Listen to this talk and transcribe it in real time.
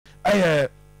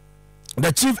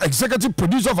the chief executive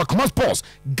producer of Akoma Sports,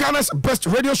 Ghana's best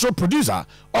radio show producer.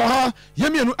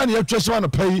 Yemienu and your no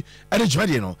pay and it's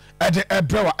ready no at the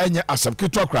Ebrewa Enya Asante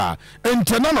Tokra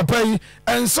Internano pay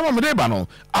and some of the Bano.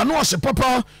 I know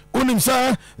Papa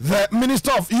Unimsa, the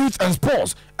Minister of Youth and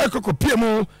Sports, Ekoko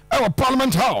PMO, our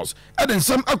Parliament House, and then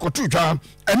some Ekotuja,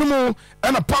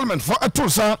 and a Parliament for a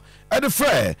Tulsa. At the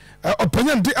fair,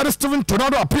 opinion the other Stephen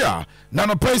Tornado appear.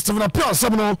 Nano pay Stephen appear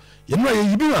Sabino, you know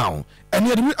you be now, and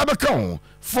yet we Abacon,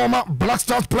 former Black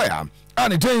Stars player,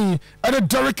 and a day at a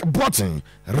Derek Boating,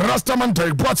 Rastaman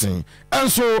Derek Boating, and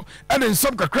so and in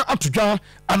some crack up to Jar,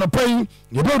 and a pay,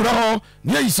 you don't know,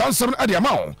 near San 7 at the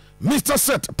amount. Mr.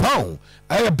 Set Pound,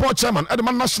 a board chairman at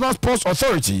the National Sports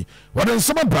Authority. What in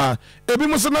Sababa, a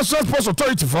National Sports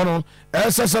Authority for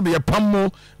SSB a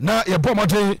Pamo, na a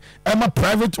Bomate, and my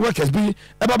private workers be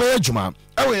a Baba Juma,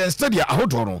 away and steady a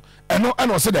hotono, and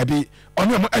no said I be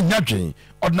on your and Yaki,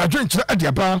 or Nadrin at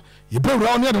the bar, you build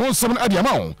around near the whole 7 at the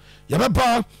amount.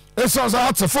 Yababa. It sounds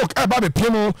like a folk about the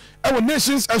PMO, our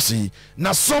nations FC.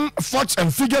 Now, some facts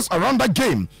and figures around that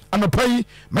game, and the pay,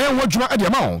 man, what you at the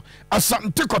amount,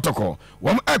 Asante Kotoko,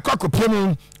 one Ekako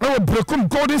PMO, our Berekem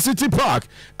Golden City Park,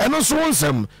 and also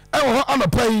one our on the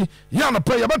pay, Yana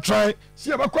pay about try,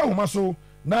 see about Maso,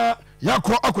 na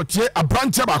Yako Akote, a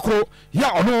branch abako,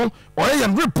 ya or no, or a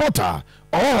reporter.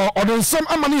 Or then some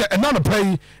amania and none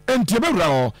pay and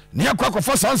Tibero near Quaco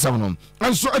for Sansamum,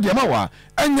 and so at Yamawa,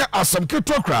 and ya Asante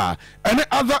Tokra, and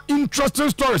other interesting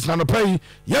stories none pay.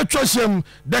 Yet trust him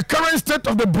the current state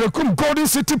of the Berekem Golden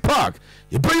City Park.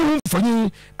 You pay home for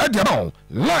you at Yamo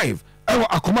live our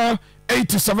Akoma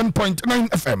 87.9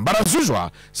 FM. But as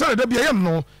usual, so the BM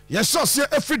no, yes, so see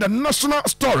every the national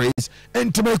stories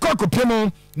and to make Quaco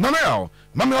Piano, Nanel,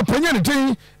 Mamma opinion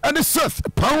and the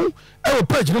Seth Pound. Our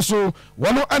page so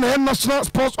one and a National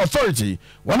Sports Authority,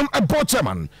 one a board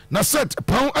chairman, na set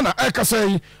Pound and I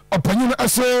say opinion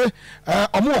as a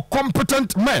more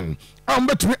competent men.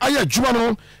 Between Aya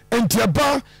Juano and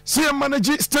Tiaba, see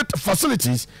manage state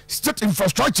facilities, state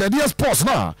infrastructure, dear sports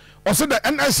now. Also the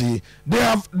NSC, they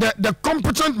have the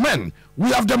competent men.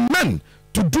 We have the men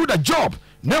to do the job.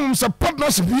 Names a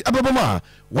partnership be ababa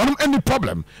one any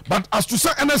problem. But as to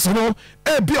say NSC no,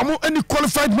 be any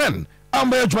qualified men.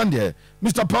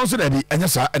 Mr. Ponce, and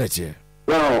yes, sir,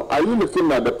 now, are you looking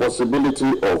at the possibility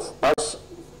of us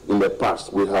in the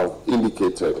past? We have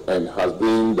indicated and has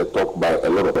been the talk by a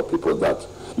lot of people that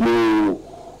you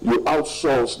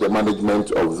outsource the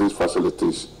management of these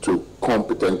facilities to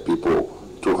competent people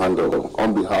to handle them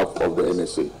on behalf of the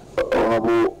NSA.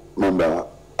 Honorable member,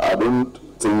 I don't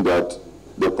think that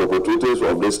the perpetrators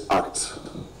of this act,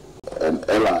 an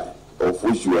ally of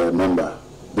which you are a member,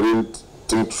 didn't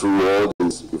think through all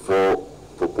this before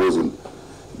proposing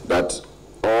that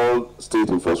all state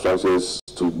infrastructures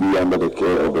to be under the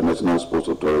care of the National Sports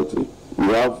Authority. We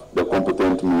have the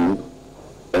competent men,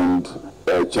 and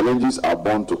challenges are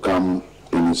bound to come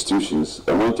in institutions.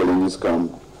 And when challenges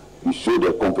come, you show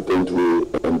the competent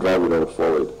way and drive it all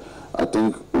forward. I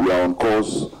think we are on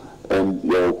course, and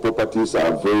your properties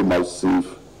are very much safe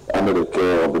under the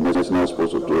care of the National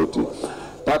Sports Authority.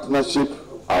 Partnership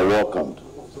are welcomed.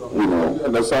 You know,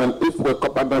 understand if the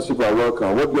partnership are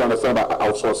welcome, what do you understand by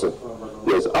outsourcing?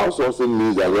 Yes, outsourcing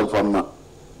means that you're from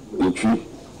in tree.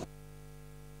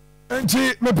 And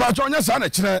me patron, yes,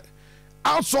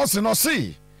 outsourcing or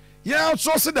see, yeah,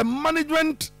 outsourcing the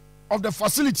management of the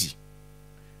facility.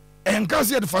 And because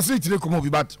the facility they come over,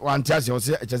 but one tells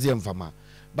you,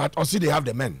 but also they have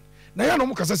the men. Now you know,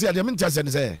 because I say, the men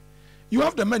say, you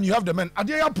have the men, and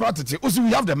they are property. Also,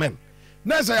 we have the men.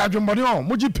 Now say, I don't money on,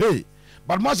 would you pay?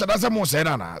 But most of that's a more said,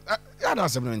 I don't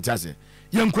say,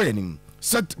 young queen,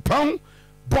 set Pound,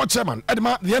 board chairman,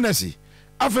 Edma, the NSC.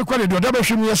 Africa, the double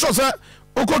shimmy, so sir,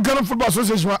 Oko Ghana Football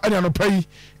Association, and I pay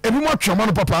every much your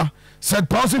money, papa, said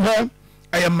Pound,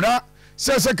 I am not,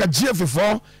 says like a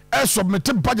GF4, as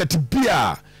submitted budget to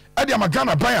beer, Eddie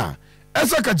Magana buyer,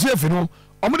 as like a GF,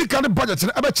 only kind of budget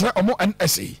and abacha or more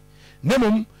NSC.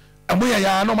 Nemum, and we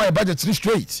are no my budget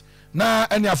straight. Now,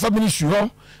 and your family sure,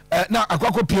 now a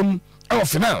quaco our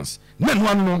finance, men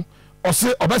one no, or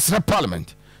say obesity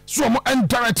parliament. So I'm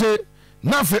indirected,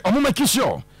 Nafe or make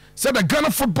sure, said the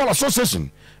Ghana Football Association,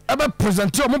 ever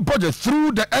present your budget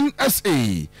through the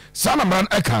NSA. Sanaman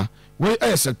Eka, where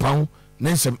I said Pound,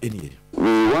 name some idiot. We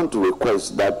want to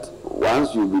request that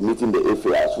once you'll be meeting the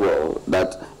FA as well,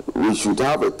 that we should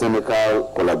have a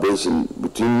technical collaboration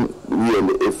between we and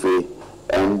the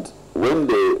FA, and when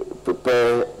they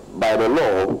prepare by the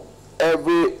law,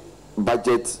 every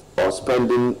budget or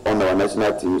spending on our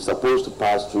national team is supposed to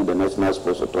pass through the National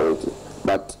Sports Authority.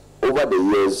 But over the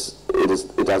years,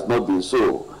 it has not been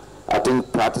so. I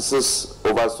think practices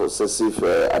over successive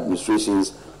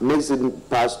administrations makes it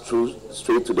pass through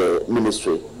straight to the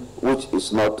ministry, which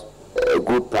is not a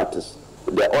good practice.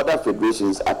 The other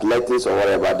federations, athletics or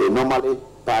whatever, they normally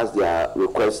pass their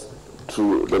request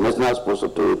to the National Sports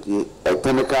Authority. A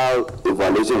technical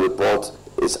evaluation report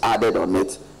is added on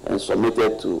it and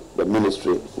submitted to the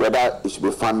ministry, whether it should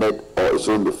be funded or it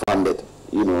shouldn't be funded,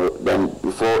 then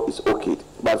before it's okay.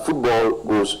 But football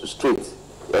goes straight,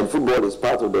 and football is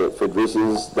part of the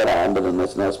federations that are under the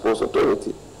National Sports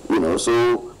Authority,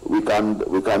 so we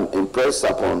can impress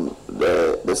upon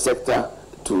the sector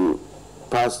to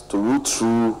route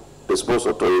through the Sports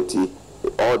Authority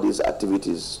all these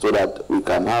activities so that we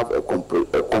can have a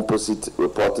composite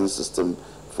reporting system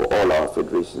for all our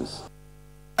federations.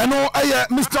 I know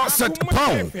Mr. Set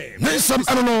Pound.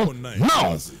 I don't know.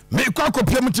 Now, me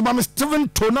kwako Steven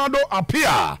Tornado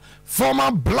appear,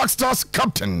 former Black Stars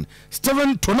captain.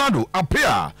 Steven Tornado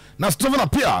appear. Now Steven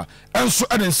appear, and so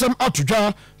and some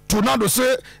atuja Tornado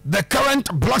say the current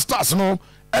Black Stars and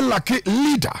lucky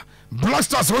leader. Black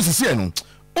Stars was saying,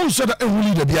 also the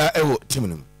leader be a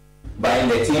team. But in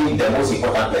the team, the most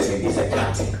important person is a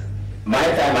captain. My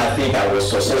time, I think I was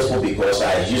successful because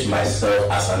I used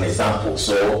myself as an example.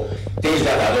 So things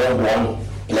that I don't want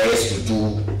players to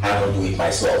do, I don't do it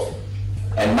myself.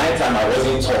 And my time, I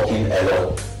wasn't talking a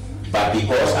lot, but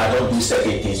because I don't do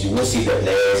certain things, you will see the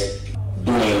players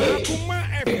doing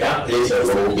it. That plays a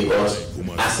role because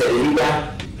as a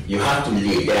leader, you have to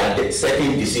lead. There are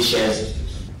certain decisions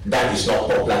that is not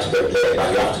popular to the player,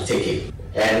 but you have to take it.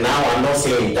 And now I'm not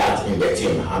saying that in the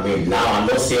team. I mean, now I'm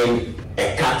not saying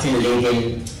a captain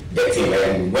leading the team.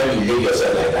 And when you lead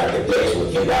yourself like that, the players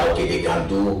will think that, okay, they can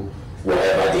do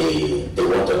whatever they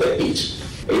want on the pitch.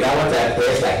 In our time,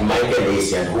 players like Michael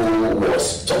Asian, who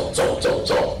was top.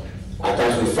 At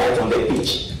times we fight on the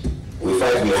pitch. We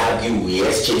fight, we argue, we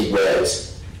exchange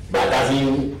words, but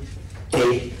doesn't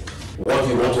take what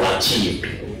we want to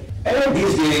achieve. And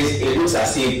these days, it looks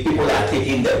as if people are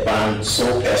taking the band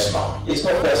so personal. It's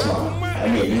not personal. I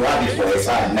mean, you have it for a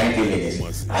side 90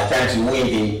 minutes. At times, you won't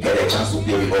even get a chance to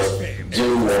play because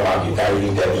during warm-up, you can't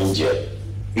even get injured.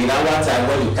 In our time,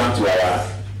 when you come to our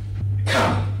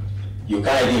camp, you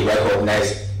can't even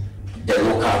recognize the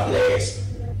local players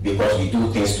because we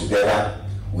do things together,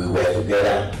 we work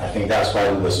together. I think that's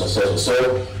why we were successful.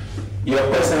 So, your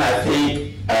question, I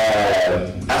think,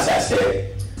 as I said,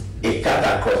 it cut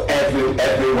across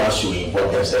everyone should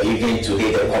involve themselves. Even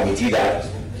today, the committee that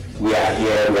we are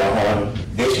here, we are on,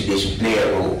 they should play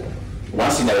a role.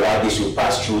 Once in a while, they should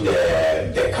pass through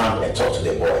the camp and talk to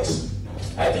the boys.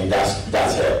 I think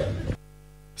that's it.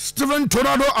 Steven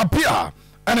Tornado appear,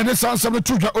 and it sounds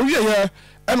like oh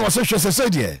and was a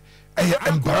said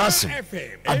embarrassing.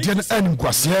 I didn't end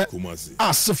Guasia,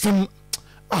 Asafim,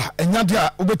 and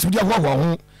Yadia,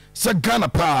 Ubetudia, said Ghana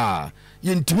pa.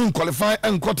 Yintimi qualify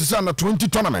and qualify under 20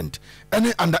 tournament.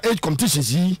 Any underage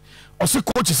competitions also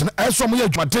coaches and as some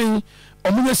adjuting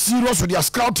or serious with their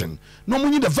scouting. No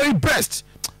money the very best.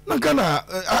 Nagana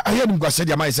I heard him go say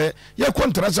I say yeah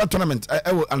international tournament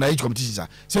underage competitions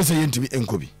say Yintimi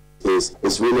Nkobi.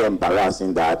 It's really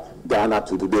embarrassing that Ghana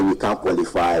today we can't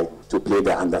qualify to play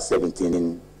the under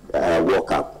 17 World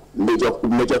Cup.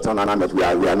 Major tournament we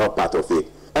are not part of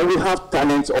it. And we have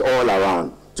talents all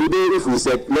around. Today, if we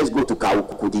said, let's go to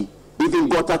Kawukudi, even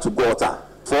gutter to gutter,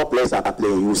 4 players are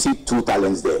playing, you see 2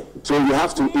 talents there. So we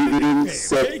have to even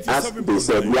set, as they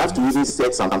said, we have to even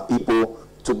set some people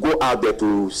to go out there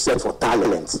to search for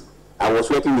talent. I was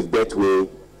working with Betway.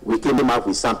 We came up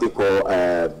with something called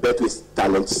Betway's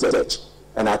Talent Search.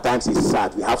 And at times it's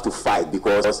sad. We have to fight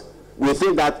because we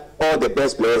think that all the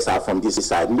best players are from this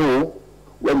side. No,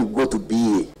 when you go to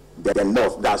BA, the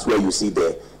north, that's where you see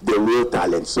the real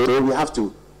talent. So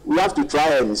we have to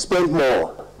try and spend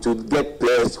more to get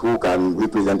players who can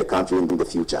represent the country in the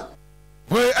future.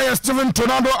 Well, I Steven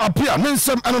Tornado appear.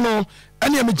 Ninsem, I don't know.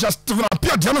 Any me just Steven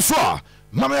appear. Januswa.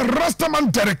 Mame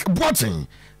Rastaman Derek Boating.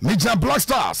 Major Black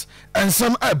Stars. And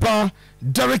some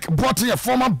Derek Boating, a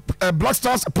former Black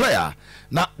Stars player.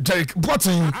 Now, Derek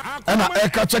Boating and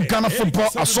Ekacha Ghana Football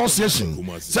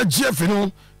Association said, Jeff,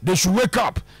 they should wake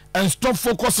up and stop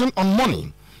focusing on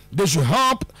money. They should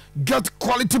help get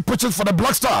quality pitches for the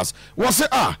Black Stars. Was say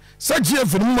say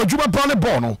GF no majuba brand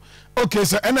bono. Okay,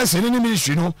 so NS in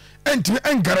ministry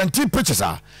and guarantee pitches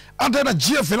and then a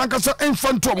GF Lankasa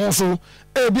infant also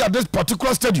be at this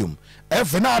particular stadium.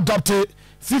 If na adopted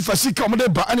FIFA sika mo de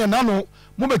ba anya nano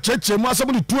mo be cheche mo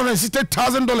asabudi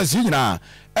 $260,000 yina.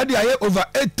 E dey over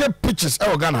 80 pitches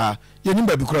e Ghana ye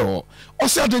nimba bi kura ho. O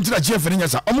say adentina GF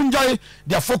nyasa omunjai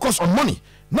their focus on money.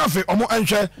 na fe omo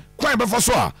enhwe kwan be for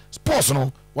so a sports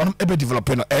no one ebe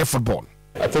developing no football.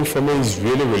 I think for me it's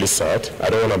really, really sad. I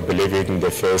don't want to believe it in the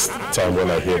first time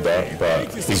when I hear that,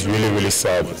 but it's really, really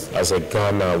sad as a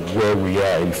Ghana where we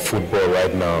are in football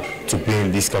right now to be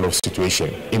in this kind of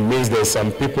situation. It means that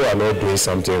some people are not doing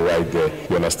something right there.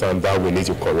 You understand that we need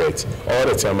to correct. All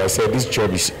the time I say this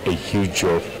job is a huge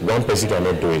job. One person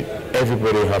cannot do it.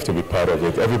 Everybody will have to be part of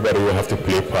it. Everybody will have to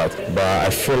play part. But I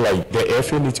feel like the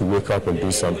FA need to wake up and do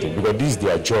something because this is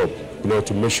their job. You know,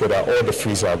 to make sure that all the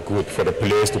fees are good for the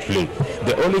players to play.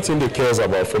 The only thing they care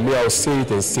about, for me, I'll say it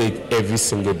and say it every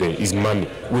single day, is money.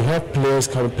 We have players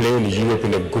come play in Europe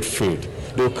in a good field.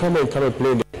 They'll come and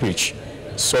play in the pitch,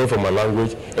 sorry for my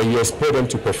language, and you expect them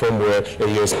to perform well,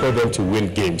 and you expect them to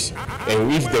win games.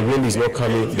 And if the win is not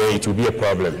coming, then it will be a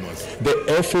problem.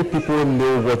 The FA people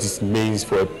know what it means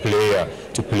for a player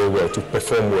to play well, to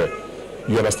perform well.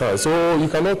 You understand? So you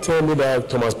cannot tell me that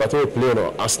Thomas Partey will play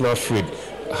on Arsenal field.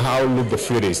 How look the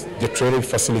field is, the training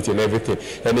facility and everything.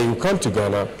 And then you come to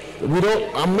Ghana,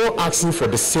 I'm not asking for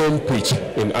the same pitch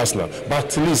in Arsenal, but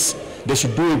at least they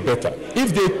should do it better.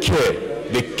 If they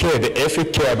care, the FA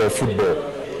care about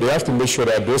football, they have to make sure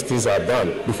that those things are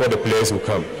done before the players will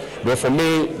come. But for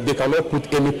me, they cannot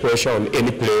put any pressure on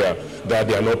any player that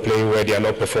they are not playing well, they are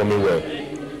not performing well.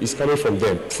 It's coming from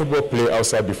them. Football play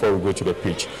outside before we go to the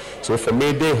pitch. So for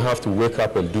me, they have to wake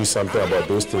up and do something about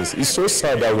those things. It's so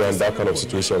sad that we're in that kind of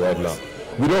situation right now.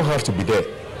 We don't have to be there.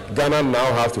 Ghana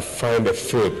now have to find a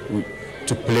field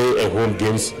to play at home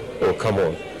games. Oh, come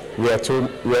on. We are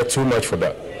too much for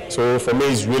that. So for me,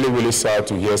 it's really, really sad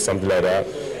to hear something like that.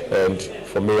 And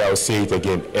for me, I'll say it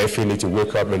again. FA need to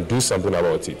wake up and do something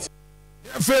about it.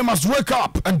 FA must wake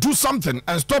up and do something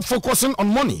and stop focusing on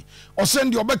money or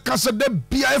send your back cancer the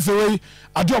BFA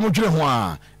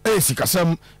Adomujwa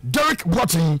Sikasem Derek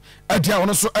Botting Adia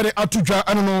also Ede Atuja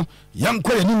Anono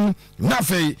Yankwe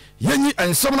Nafe Yenyi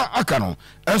and Samana Akano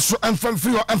and so and from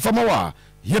Frio and Famawa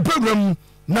Ye program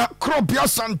na Kropia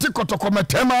Asante Kotoko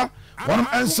Metema one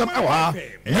and some hour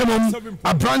Nemum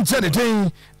a branch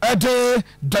editing Ede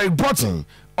Derek Botting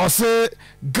or say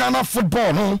Ghana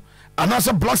football no. And as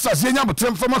a Blasters, you have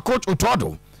a former coach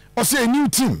Otodo, or say a new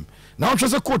team. Now,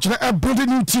 just a coach and a build a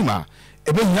new team. A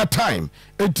bit your time.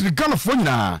 It's the gun of one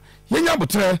now. You have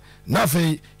a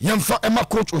nothing. Young for Emma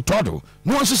coach Otodo.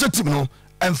 No one says a team, no,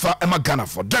 and for Emma Ghana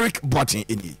for Derek Boating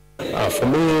in for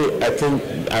me, I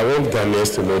think I want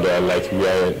Ghanaians to know that like we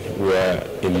are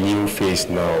in a new phase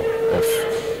now of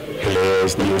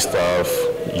players, new staff,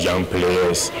 young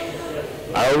players.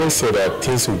 I always say that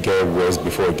things will get worse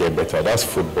before it get better. That's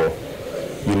football.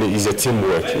 It's a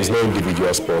teamwork. It's not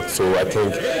individual sport. So I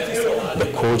think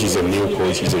the coach is a new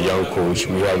coach. He's a young coach.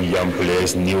 We have young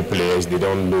players, new players. They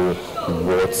don't know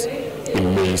what it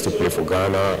means to play for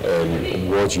Ghana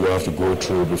and what you have to go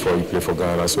through before you play for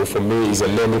Ghana. So for me, it's a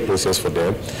learning process for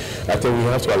them. I think we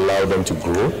have to allow them to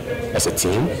grow as a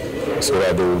team so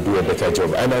that they will do a better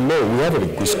job. And I know we have a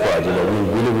good squad, we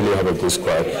really have a good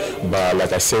squad. But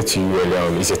like I said to you earlier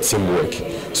on, it's a teamwork.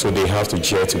 So they have to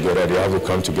gel together, they have to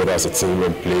come together as a team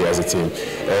and play as a team.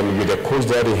 And with the coach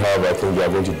that they have, I think they are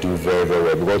going to do very, very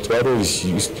well. Because Tuado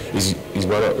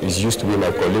is used to be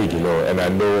my colleague, and I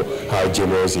know how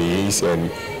generous he is,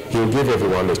 and he'll give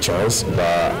everyone a chance.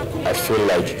 But I feel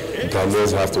like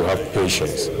Ghanaians have to have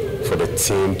patience for the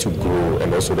team to grow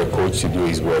and also the coach to do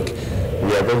his work.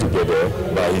 We are going to get there,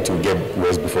 but it will get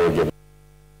worse before we get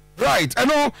there. Right, I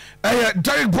know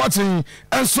Derek Boating,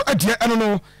 and so I don't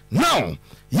know. Now,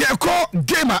 you call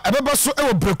gamer a so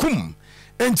Berekem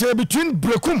into between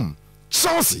Berekem,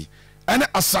 Chelsea, and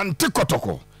Asante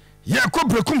Kotoko. You call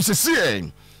Berekem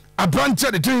CCA, a branch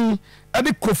of the thing, and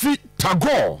the Kofi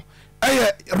Tagore,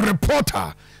 a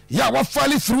reporter. You are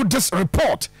filing through this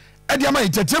report, and you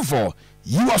might for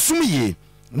you assume ye,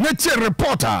 nature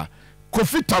reporter,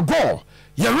 Kofi Tagore.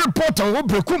 Your reporter will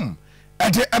Berekem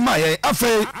at the MIA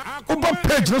Afe Uber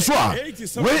page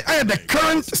where I the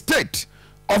current state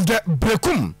of the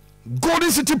Berekem Golden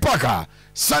City Parker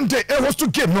Sunday was to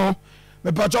game no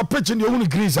me patch up pitch in the only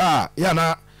greens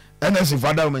yana NS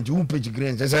environment you pitch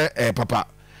greens say papa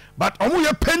but omu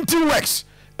ye painting works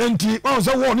enti one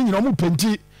say warning you omu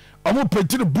painting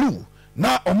the blue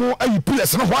na omu ayi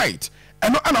pillars no white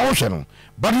and no ana wo no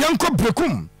but yanko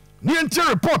Berekem ni enti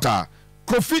reporter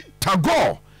Kofi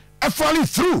Tagore falling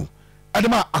through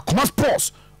Adama Akumas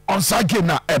pause on side game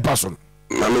na Ebason.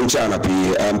 I'm in China,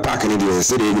 packing the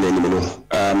city in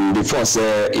before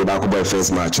say Ibako boy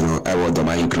first match, I want the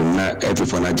mind crew, not every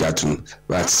for Najatun.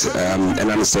 But and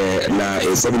I'm say now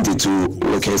a 72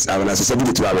 locates, I was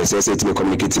 72 hours, I say to me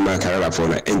communicating my career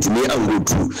for and to me I'm good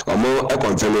to or more a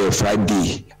confirm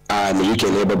Friday. the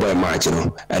weekend labor boy match, you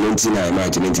know, and in I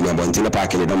imagine in Bontina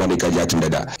Park in the Dominica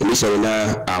Jatunda. Initially,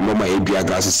 now, Mama Abia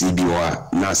Grass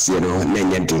CBO, Nasi, you know,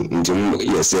 Nenyanting,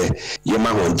 yes,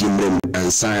 Yamaho, Jim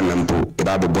and Simon, a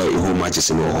Babu boy who matches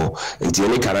in Oho, and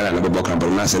Tiani Carana and Bokan, but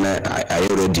Nasana, I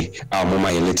already, our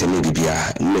Mama, little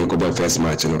Libya, Neko boy first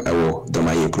match, you know, I will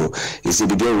Domaiko. You see,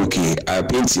 the girl rookie, I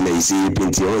paint in a see,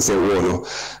 painting, I say, oh,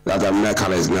 that I'm not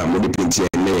colors now, more painting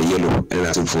yellow, and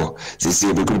that's for.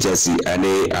 See, we could just see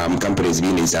any companies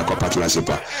being is a partnership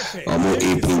or more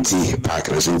APT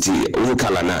partners into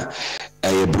Ukalana.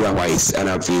 A blue wise and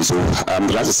I feel so.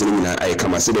 Last cinema, I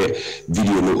come and see the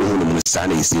video no on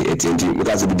Sunday, say at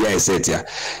because the day I said,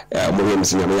 Moriam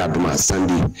Sinama Abduma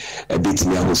Sunday, a bit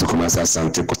near who's come as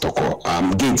Asante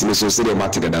Kotoko. Gate in so city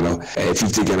market,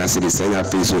 50 Ghana city, saying I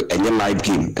feel so, and your live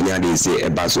game, and they say a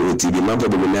basso TV,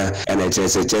 Mamma and I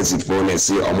Chelsea phone and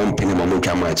say, or one penny moment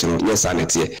come match, yes,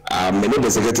 Sanity. Many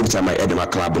executive time I had my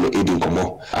club in Edin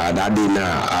Como. That day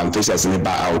now, Fishers in the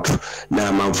bar out.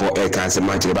 Now, man for air cancer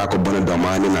match, the back of Bonnet.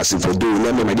 Man in as for do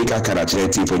let me medical character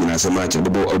for you as a match of the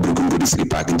Obrigum City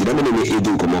Park and didn't mean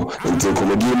Edin Como until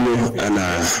Comodino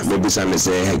and maybe some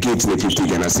say gate in 50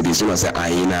 Ghana city. So I say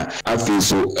I feel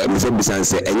so Mr.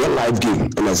 say any live game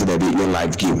and I said that be a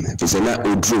live game. If it's not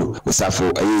Udru with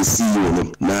Safo I see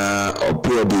you now or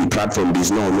probably platform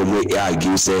is no way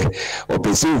argue say or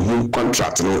pursue whom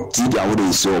contract no TV I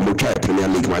would so more Premier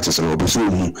League matches or pursue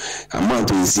whom amount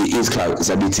to see is cloud is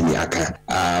a bit in the aka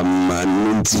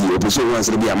so once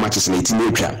there be a matches in 18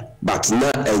 acre but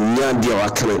na enya dia wa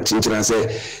kan chinchina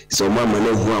say so mama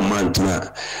na hu amount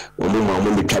na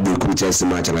omo the trouble could Chelsea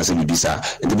match and I say bibisa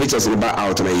the pictures in about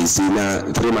out na you see na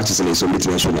 3 matches in so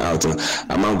between shown out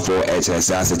amount for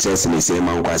Chelsea as Chelsea say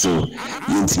man kwa so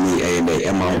yintimi e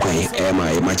amount kwa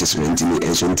my matches in yintimi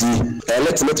and so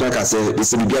let's make say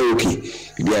this be okay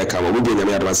be come we be na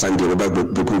me Sunday we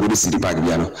go to City Park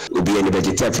bia no obi any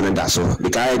budget for that so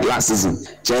because last season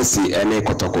Chelsea and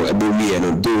Kotoko we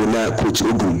and do na coach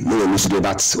Ogun no we should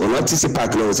but on not see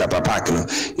park no is a park no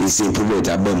is improvement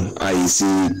abom I see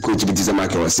coach Bitiza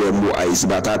Market say mo I see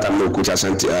batata no coach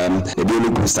Asante e be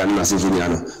no stand na season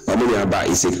no omo ba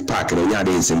is a park no nya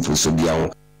dey simple so bia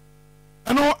o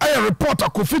ano I reporter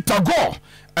Kofi Tago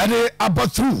and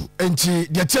about through enti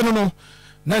the channel no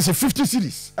na say 50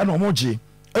 cities and omoje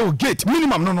e gate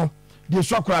minimum no the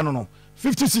so akra no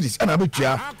 50 cities and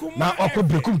abetua na okọ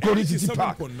Berekem City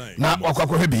Park na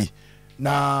okọ hebi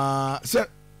na se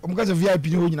omukaze VIP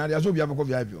ni ho nyina dia so bia beko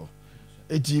VIP o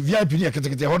eti VIP ni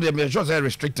ketekete ho dey sure say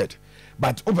restricted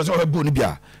but o person go ni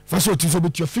bia first o ti so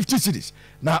betua 50 cities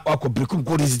na okọ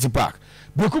Berekem City Park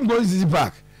Berekem City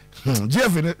Park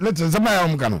Jeff let's zama ya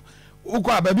omka no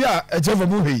ukọ ababi a echefo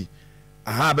mu hei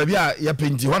aha baby a ya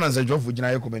penti ho na nzajofo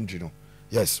gina ye commentary no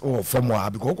yes oh from wa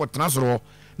because ko transfer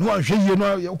no wan hwe ye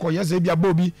no ko yes e bia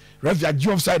bobi referee agi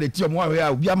offside ti omo ahwe a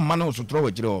obi amma no so tro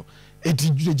wagire o eti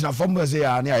gina from we say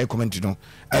ya na ye commentary no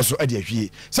eso e de ahwe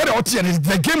say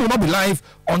the game will not be live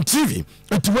on TV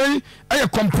it way a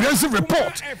comprehensive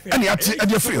report and ya e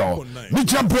de free ho ni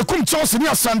jam Berekem Chelsea ni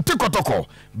Asante Kotoko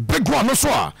big one no so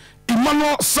a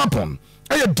Emmanuel Sapon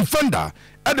a defender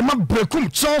at the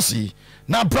Berekem Chelsea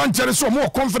na branch there so more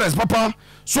confidence papa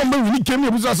so me we game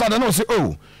you say no say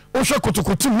oh hwe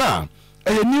Kotoko team na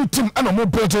a new team and more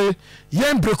built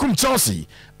yen Berekem Chelsea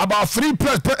about 3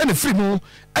 players per any free move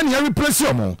and you replace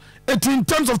you it in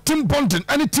terms of team bonding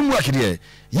any teamwork here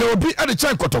you will be at the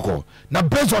chance Kotoko now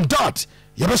based on that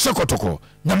you be say Kotoko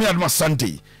nyame adma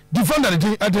Sunday defender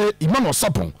at the Emmanuel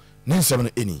Sapon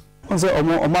 97 any on say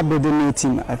omo building new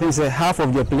team I think say half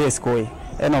of the players go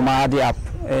and on my up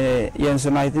yes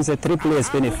so I think say 3 players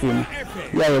been a film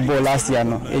yeah a ball last year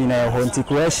no in a haunted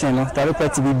question no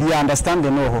tarepet be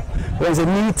understanding no when the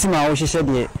new team I was share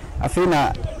there I feel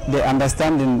na the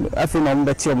understanding I feel na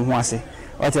mbeti ho ase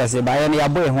what I say by any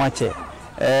boy ho ache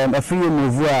a free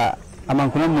move a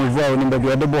amankuna move a oni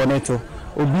be the ball neto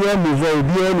obi a move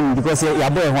obi a because ya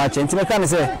boy ho ache nti me kan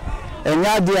say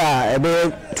enya dia e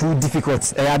be too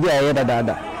difficult e ya dia e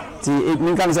dada ti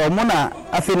me kan say omo na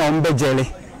afi na mbe jele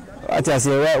what I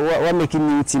say we making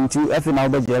new team to afi na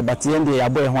mbe jele but yen dia ya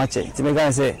boy ho ache ti me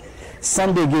kan say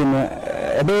Sunday game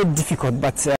a bit difficult,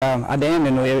 but at the end,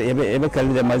 you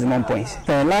carry the maximum points.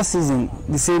 Last season,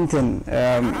 the same thing,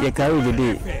 you carry the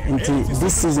day. Into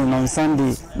this season on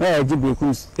Sunday, where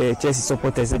Berekem Chelsea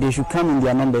supporters, they should come in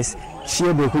their numbers,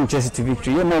 cheer Berekem Chelsea to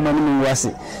victory. You know, money was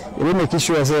it. We make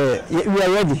sure we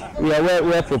are ready, we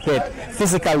are prepared,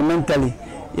 physically, mentally.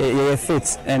 You're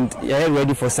fit and you're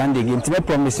ready for Sunday game. To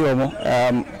promise you,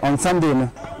 on Sunday,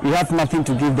 we have nothing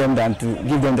to give them than to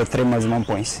give them the 3 maximum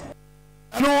points.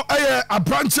 no a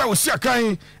branch I was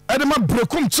kan edema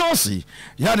Berekem Chelsea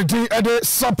ya de din ede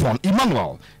Sapon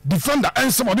Emmanuel defender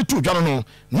and some of the two jano no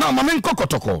na mamen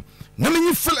Kotoko na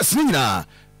menyi Felix ni nyina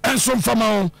enso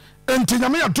mfama enti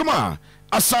nyame atoma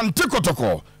Asante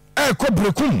Kotoko ko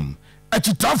Berekem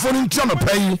achitafo ni ntia no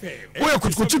pay wo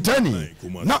Kotoko chitani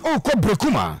na o ko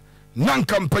Berekem na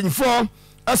campaign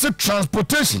as a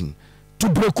transportation to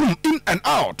Berekem in and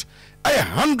out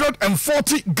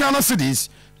 140 Ghana cedis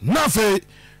na fe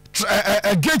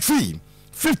gate fee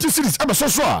 50 cedis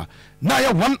abesoso na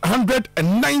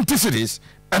 190 cedis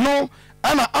eno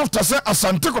ana after say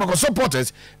Asante Kotoko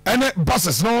supporters ene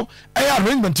buses no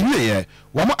arrangement we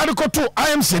wo mo adekoto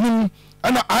IMC nim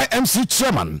ana IMC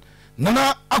chairman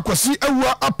nana akwasi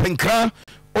awua apenkra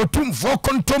otumfo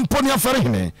kontomponi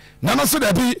afarehene nana se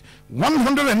da bi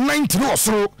 190 no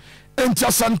osoro enti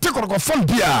Asante Kotoko fund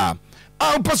bia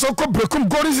a person ko Berekem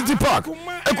Golden City Park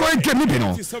e ko enke ni bi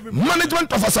no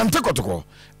management of Asante Kotoko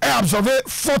absorb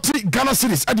 40 Ghana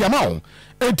cedis at the amount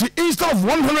and instead of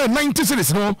 190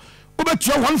 cedis no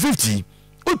ubetua 150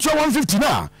 utua 150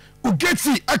 na u get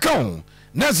fee account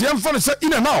na se yamfa say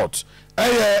in and out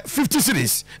 50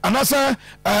 cedis and as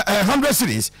 100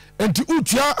 cedis and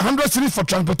utua 100 cedis for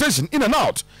transportation in and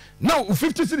out now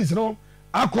 50 cedis no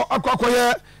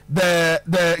akwa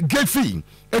the gate fee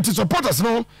it is supporters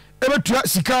no ebetua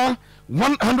sika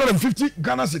 150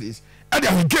 Ghana cedis at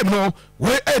the game no we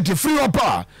the free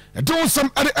up do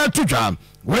some at the tuja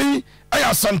we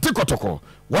Asante Kotoko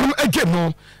one game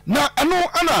no na ano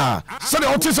ana say the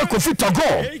otisa Kofi Togo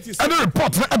and the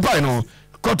report na buy no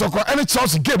Kotoko any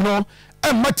Chelsea game no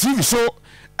and my TV show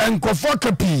and Kofa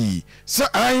Kapi say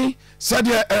I said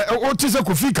the otisa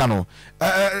Kofi Kano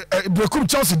Berekem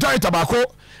Chelsea diet abako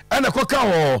and the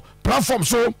Koka platform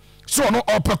so no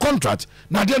per contract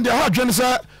na then the hard journey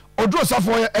say odrosa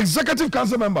for executive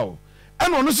council member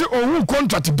and on say owu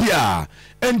contract bia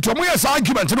and to moye sa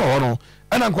argument no no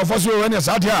and ankofo so when yes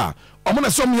adia omo na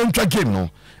some yentwa game no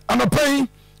and pay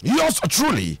yours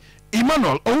truly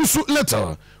Emmanuel Owusu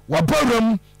letter wa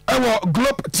program our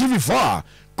Globe TV4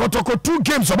 Kotoko 2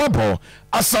 games obobo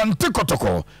Asante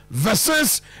Kotoko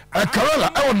versus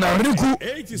Karela our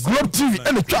Nariku Globe TV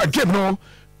and the game no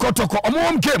Kotoko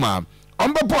omo game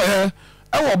Omba boy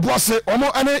ewo boase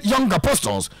omo ane young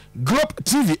apostles Globe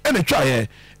TV ene twa ye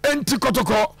enti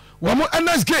Kotoko womo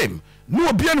NS game no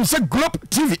obi anu se Globe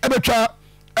TV ebetwa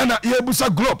ena yebusa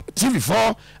Globe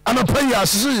TV4 ana play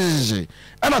asisi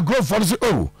ana Globe for say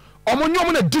oh omo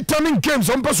nyom na determine games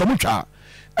on person mutwa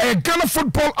Ghana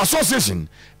Football Association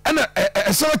ena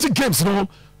select games no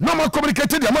normal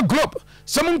communicated am Globe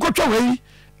some nkotwa we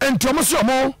enti omo so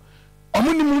omo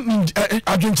omunimu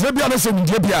agentire bia na se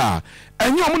ndie bia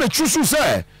enye omu na chusu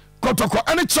se Kotoko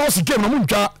any Chelsea game no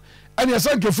muntwa anya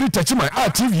san ke free touchman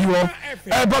TV wo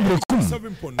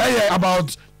Berekem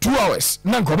about 2 hours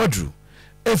na nkomadru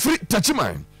a free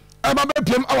touchman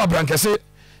PM our brankese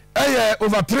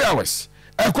over 3 hours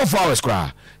ko 4 hours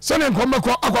kra se ne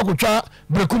nkomako akwakotwa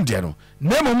Berekem de no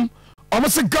nemum omu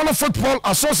se Ghana Football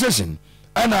Association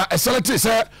ana a select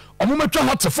say omu matwa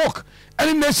hot fork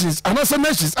any nations and other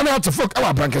nations and how to fuck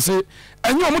our brankese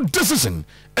and you omo decision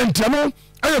and no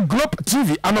Globe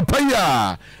TV and pay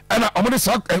and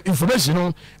omo information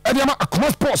no and you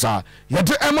across sports you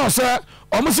do say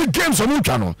almost games on your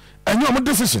channel and you omo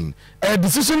decision a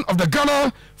decision of the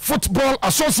Ghana Football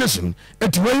Association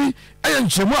it way and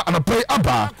chemo and pay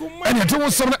aba and you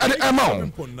do some at the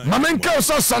amount mamenka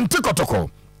Asante Kotoko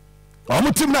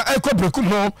omo team na eko Berekem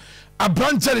no a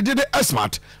branch did the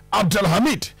smart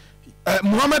Abdelhamid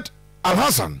Muhammad Al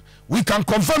Hassan, we can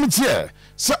confirm it here.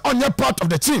 Say on your part of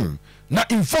the team. Now,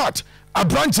 in fact, a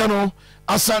branch no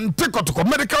Asante Kotoko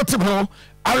medical team no,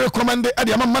 I recommend the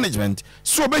Adiama management.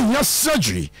 So be here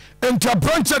surgery into a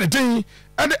branch of the team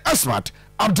and the Asmat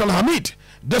Abdul Hamid,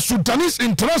 the Sudanese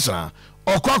international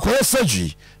or Kwakwe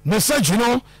surgery. Ne surgery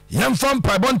no, Yamfam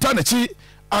Pabonta Nechi.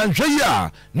 And ya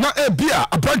na ebia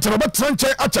a branch of a trench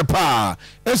at a pa.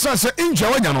 Esa se injure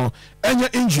wanyano,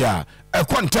 enya injure. A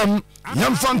quantum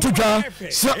yam fan to ja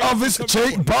Sir Elvis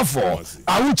Che Bafo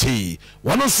Auchi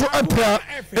one also a prayer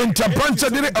into branch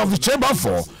of the Che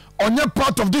Bafo on your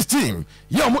part of this team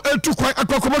yamu eltu kwai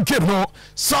akwakomo game no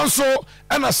sanso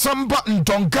and a samba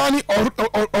ndongani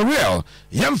or real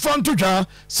yam fan to ja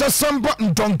Sir Samba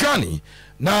ndongani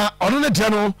na onone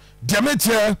diano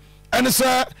diameter and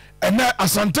sir and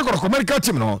Asante Kotoko medical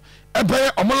team no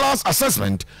ebe omo last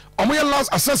assessment omo last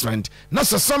assessment na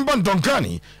Samba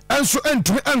Ndongani enso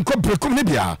entumi enko Berekem ne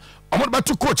bia omo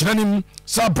batu coach nanim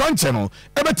sa branch no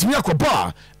ebe timi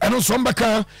akoba eno so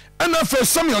mbaka ena fe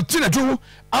Samuel Tinedu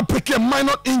apeke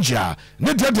minor injury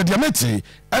ne de diameti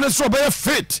ene so be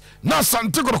fit na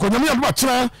Asante Kotoko nyame adoma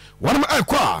kyena wonem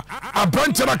akwa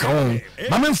abrante na ka ho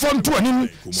na memfo nto anim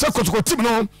se Kotoko team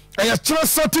no eya kyena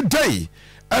Saturday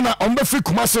ena ombe fi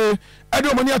Kumase ede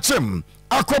omani achem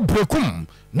akọ Berekem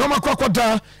no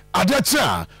makwakoda ade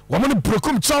chia womani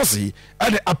Berekem Chelsea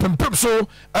ede apempem so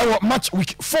match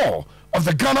week 4 of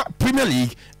the Ghana Premier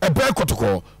League ebe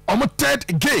Kotoko omo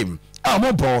third game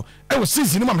amobo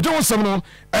season ma mejo wonsem no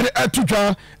ede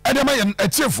atudwa ede ma ye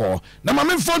atiefo na ma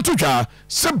memfo ntudwa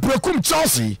se Berekem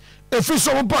Chelsea efi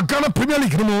so omo Ghana Premier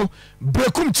League no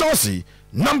Berekem Chelsea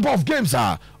number of games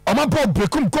omo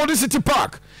Berekem Golden City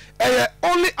Park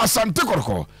only Asante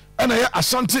Kotoko and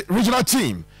Asante regional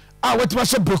team wetima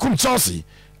se Berekem Chelsea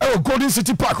Golden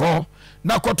City Park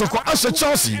na Kotoko ashe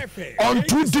Chelsea on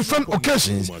 2 different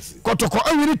occasions. Kotoko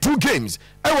winning 2 games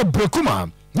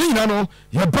Berekem ni nyina no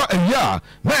yeba awia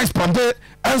na expande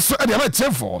enso e de ma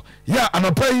tiefo ya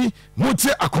anopai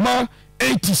mutie akoma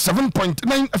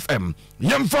 87.9 FM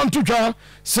yemfa ntutwa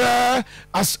se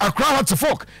as Accra Hearts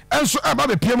enso e ba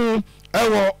be piemu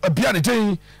bia ne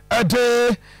den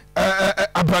de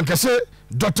abrankase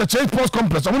Dr. Chase Sports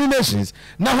Complex of Nations.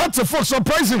 Now Hearts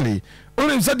surprisingly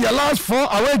only said their last 4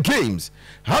 away games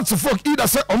Hearts either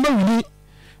say Omewini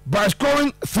by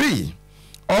scoring 3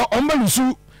 or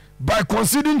Omelusu by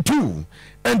conceding 2.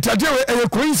 And today a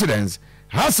coincidence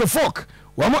Hearts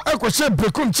wamo ekwese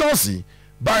Berekem Chelsea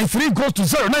by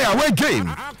 3-0 na away game.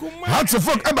 Hearts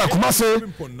eba Kumase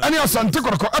ani Asante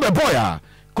Kotoko ebe boya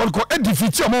Kotoko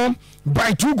defeat omo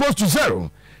by 2-0.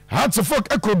 Hearts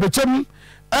eko Bechem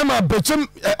Emma Bechem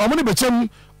omoni Bechem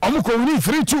omuko wini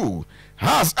 3-2.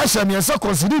 Has Ashamiasa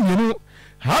conceding you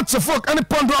Hearts any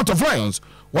pound out of Lions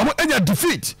wamo enya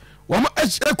defeat wamo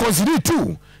conceding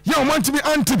 2. You want to be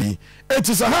anti. It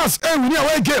is a Hearts winning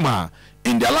away game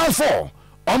in their last 4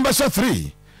 on Basha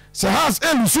 3. So Hearts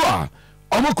Lusua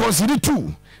omo conceding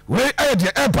 2. We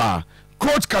the Eba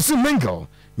coach Kasim Mingle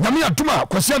Nyami Aduma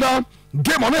Kwasiada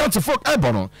game on Hearts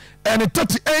Ebono and the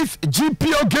 38th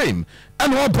GPO game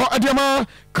and one brought Adiama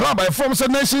club by Former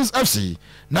Nations FC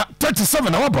na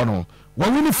 37 Awabono.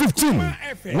 One winning 15,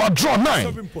 one draw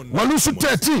 9, one lose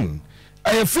 13,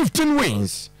 15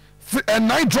 wins, and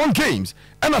 9 drawn games,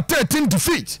 and a 13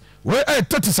 defeats. Where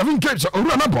 37 games or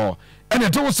run and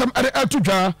it was some other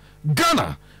Tuja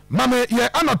Ghana. Mame ye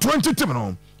under 20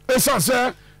 timino.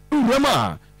 Esa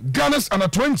Urema Ghana's under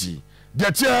 20.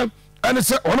 That year and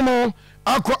it's one more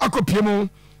ako piemo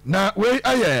na we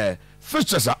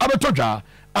fixtures abetoja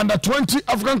under 20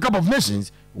 African Cup of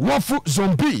Nations. Wafu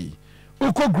Zombie.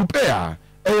 Uko Group A,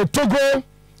 Togo,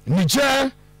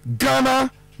 Niger, Ghana,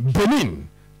 Benin.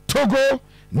 Togo,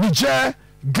 Niger,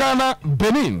 Ghana,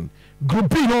 Benin. Group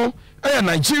B,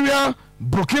 Nigeria,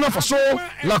 Burkina Faso,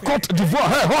 La Côte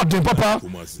d'Ivoire. Papa.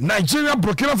 Nigeria,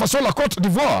 Burkina Faso, La Côte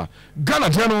d'Ivoire. Ghana,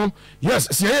 Diano. Yes,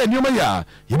 siya nyoma ya.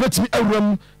 Yibeti mi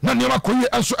awram na nyoma koye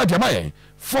anso adiamaye.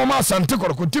 Former Asante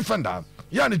Kotoko defender.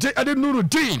 Yani te ade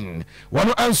Nuruddin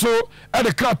wano anso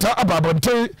ade krata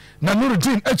ababonte na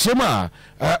Nuruddin echema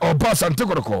oba Asante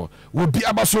Kotoko will be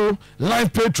abaso live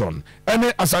patron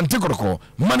ene Asante Kotoko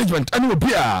management ene will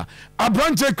be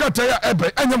abrante krata ya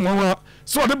ebe enya mwa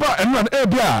so de ba enu an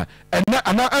ebia ena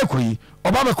ana akui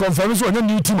oba be confirm so onye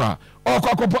new team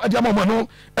okwakopo ade amamo no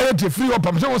ene de free up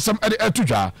am some ade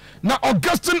etudwa na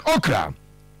Augustine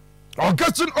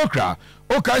Okra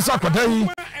Okaisa Kwadai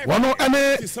wano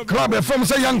ene club from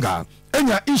say younger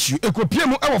enya issue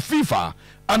ekopiemu ewo FIFA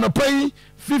anopay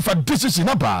FIFA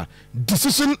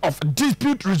decision of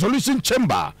dispute resolution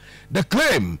chamber. The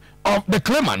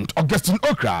claimant Augustine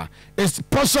Okra is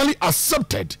partially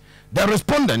accepted. The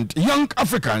respondent Young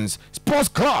Africans Sports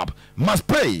Club must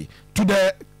pay to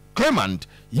the claimant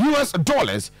US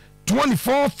dollars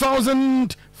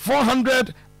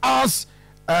 24,400 as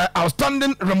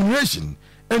outstanding remuneration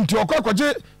into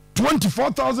Okwaje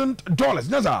 $24,000.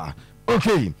 Naza,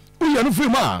 okay. We are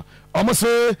no almost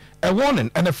a warning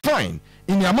and a fine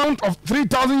in the amount of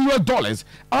 $3,000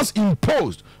 as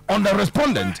imposed on the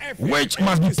respondent, which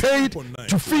must be paid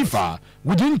to FIFA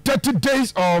within 30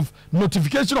 days of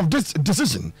notification of this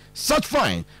decision. Such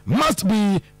fine must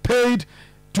be paid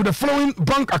to the following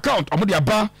bank account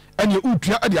Omodiaba and your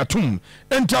Utria Adiatum.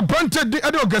 Enter Branted the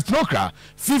August Nokra,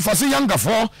 FIFA say younger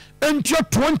for enter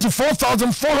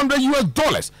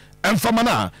 $24,400 and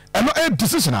Famana ɛno ɛyɛ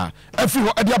decision a ɛfiri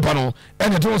hɔ ɛde aba no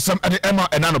ɛne de nsɛm ɛde ɛma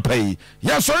ɛna no pɛyi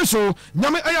yɛsɔre so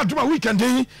nyame ɛyɛ adom a weekend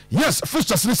yi yes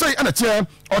fixtures ne sɛi ɛna teɛ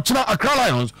ɔkyena Accra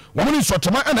Lions wɔn ne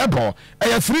nsɔtɛma ɛna ɛbɔ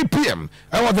ɛyɛ 3 p.m.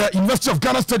 ɛwɔ the University of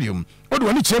Ghana Stadium ɔde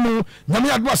wɔn kyerɛ mu nyame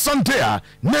adom Asante a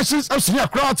Nations FC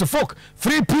Accra to folk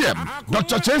 3 p.m.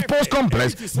 Dr. Chase Sports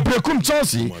Complex Berekem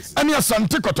Chelsea ɛne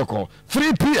Asante Kotoko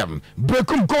 3 p.m.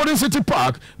 Berekem Golden City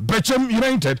Park Berekem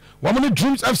United wɔn ne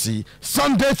Dreams FC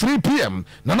Sunday 3 p.m.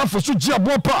 Nana Fosu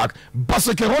Giabo Park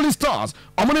Baseke Holy Stars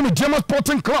wɔn ne Mediama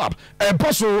Sporting Club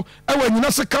ɛbɔ so ɛwɔ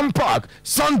Nyinase Camp Park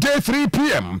Sunday 3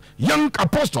 p.m. Young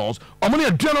Apostles wɔn ne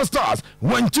Aduana Stars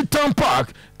Wanchi Town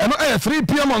Park ɛno ɛyɛ 3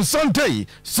 p.m. on Sunday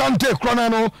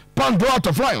Kronano Pandora out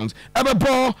of Lions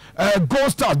ɛbɛbɔ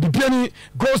Gold Stars bibiani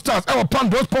Gold Stars ɛwɔ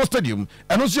Pandora Sports Stadium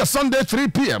ɛno nso yɛ Sunday 3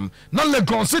 p.m. na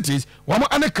Legon Cities wɔn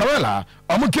ane Karela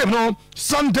wɔn game no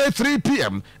Sunday 3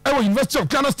 p.m. ɛwɔ University of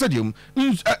Ghana Stadium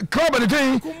club ɛde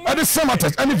den ɛde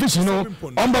Samatex ɛne Vision no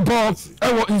wɔn bɛbɔ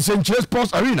ɛwɔ Nsenkyere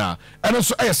Sports Arena ɛno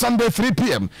nso ɛyɛ Sunday 3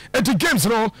 p.m. eti games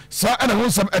no saa ɛna ho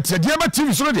nsɛm ɛte deɛ ɛbɛ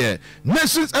TV so no deɛ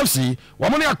Nations FC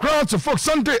wɔn ne Accra to folk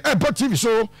Sunday ɛbɔ TV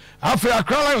so afei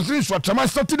Accra Lions ne nsɔtɛma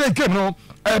Saturday game no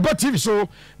ɛbɔ TV so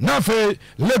na afei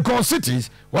Legon Cities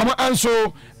wɔn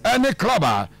anso ɛne club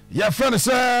a yɛfrɛ no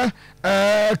sɛ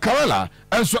Karela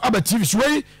ɛnso aba TV so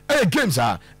wei ɛyɛ games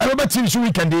a ɛbɛba TV so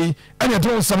weekend yi ɛne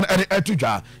ɛde nsɛm ɛde ɛto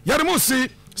dwa yɛde mo si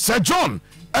Sir John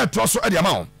ɛtoa so ɛde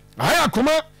ama wo ayɛ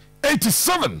akoma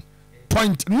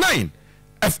 87.9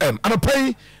 FM anɔpɛ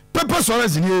yi pɛpɛ sɔrɔ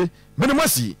azinie mene mo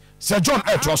asi Sir John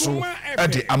ɛtoa so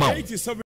ɛde ama wo